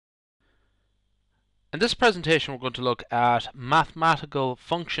In this presentation, we're going to look at mathematical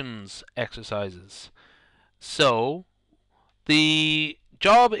functions exercises. So, the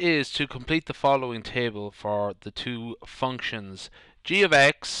job is to complete the following table for the two functions g of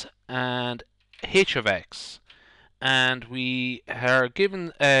x and h of x. And we are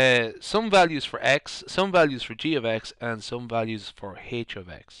given some values for x, some values for g of x, and some values for h of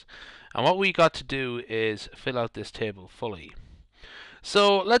x. And what we got to do is fill out this table fully.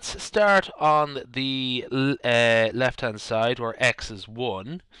 So let's start on the left hand side where x is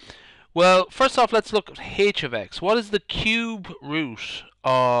 1. Well, first off, let's look at h of x. What is the cube root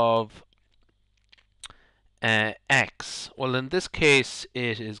of x? Well, in this case,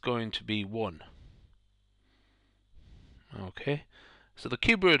 it is going to be 1. Okay, so the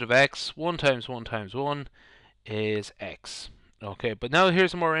cube root of x, 1 times 1 times 1, is x. Okay, but now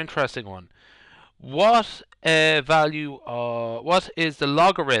here's a more interesting one. What what is the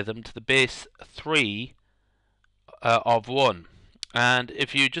logarithm to the base 3 of 1? And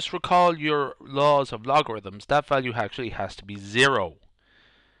if you just recall your laws of logarithms, that value actually has to be 0.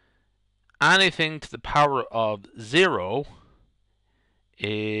 Anything to the power of 0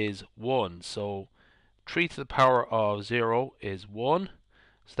 is 1. So 3 to the power of 0 is 1.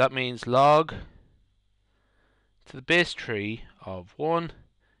 So that means log to the base 3 of 1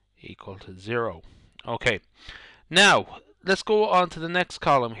 equal to 0. Okay, now let's go on to the next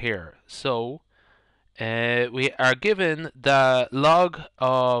column here. So we are given the log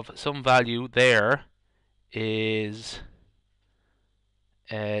of some value there is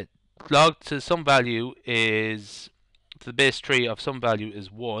log to some value is to the base 3 of some value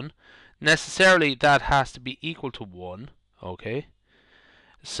is 1. Necessarily that has to be equal to 1. Okay,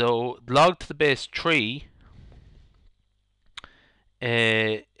 so log to the base 3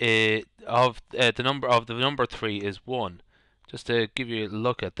 of the number 3 is 1. Just to give you a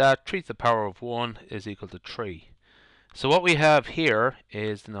look at that, 3 to the power of 1 is equal to 3. So what we have here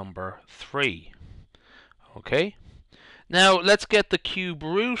is the number 3. Okay. Now let's get the cube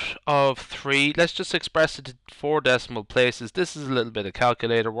root of 3. Let's just express it to 4 decimal places. This is a little bit of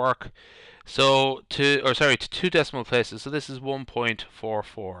calculator work. So to 2 decimal places. So this is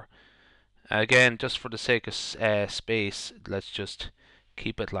 1.44. Again, just for the sake of space, let's just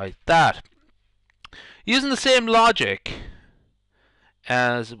keep it like that. Using the same logic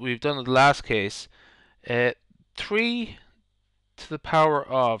as we've done in the last case, 3 to the power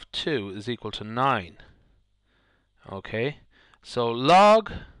of 2 is equal to 9. Okay, so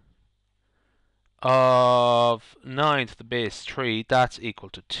log of 9 to the base 3, that's equal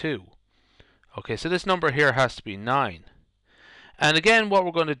to 2. Okay, so this number here has to be 9. And again, what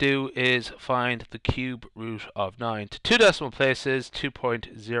we're going to do is find the cube root of 9. To 2 decimal places,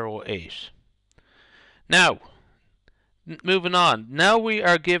 2.08. Now, moving on. Now we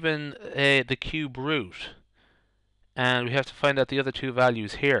are given the cube root. And we have to find out the other two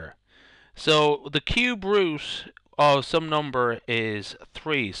values here. So the cube root of some number is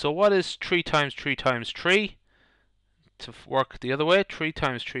 3. So what is 3 times 3 times 3? To work the other way, 3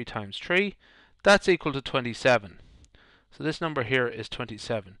 times 3 times 3. That's equal to 27. So this number here is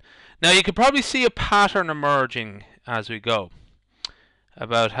 27. Now you can probably see a pattern emerging as we go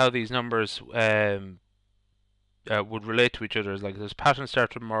about how these numbers would relate to each other. Like this pattern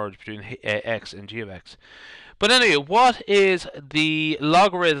start to emerge between x and g of x. But anyway, what is the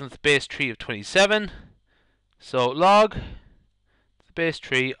logarithm of the base 3 of 27? So log the base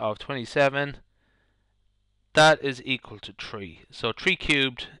 3 of 27, that is equal to 3. So 3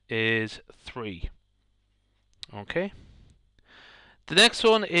 cubed is 3. Okay. The next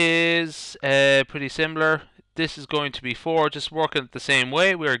one is pretty similar. This is going to be 4, just working it the same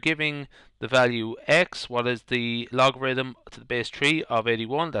way. We are giving the value x. What is the logarithm to the base 3 of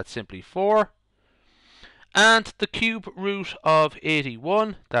 81? That's simply 4. And the cube root of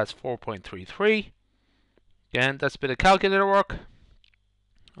 81, that's 4.33. Again, that's a bit of calculator work.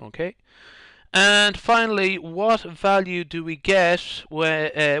 Okay. And finally, what value do we get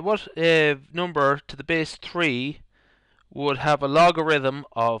when, what number to the base 3 would have a logarithm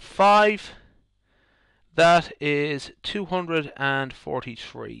of 5? That is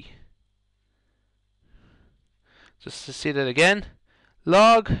 243. Just to see that again,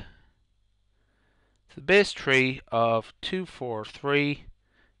 log to the base 3 of 243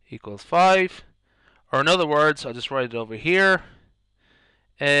 equals 5. Or in other words, I'll just write it over here.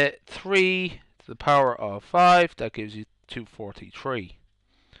 3 to the power of 5, that gives you 243.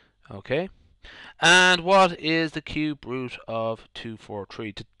 Okay. And what is the cube root of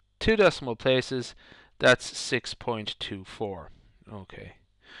 243? To 2 decimal places, that's 6.24. Okay.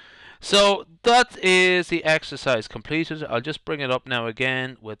 So that is the exercise completed. I'll just bring it up now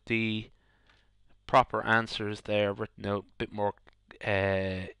again with the proper answers there written out a bit more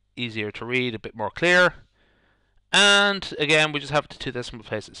easier to read, a bit more clear. And again, we just have the two decimal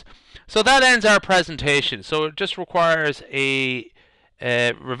places. So that ends our presentation. So it just requires a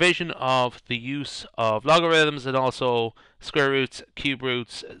revision of the use of logarithms and also square roots, cube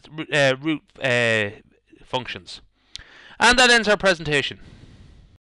roots, root functions. And that ends our presentation.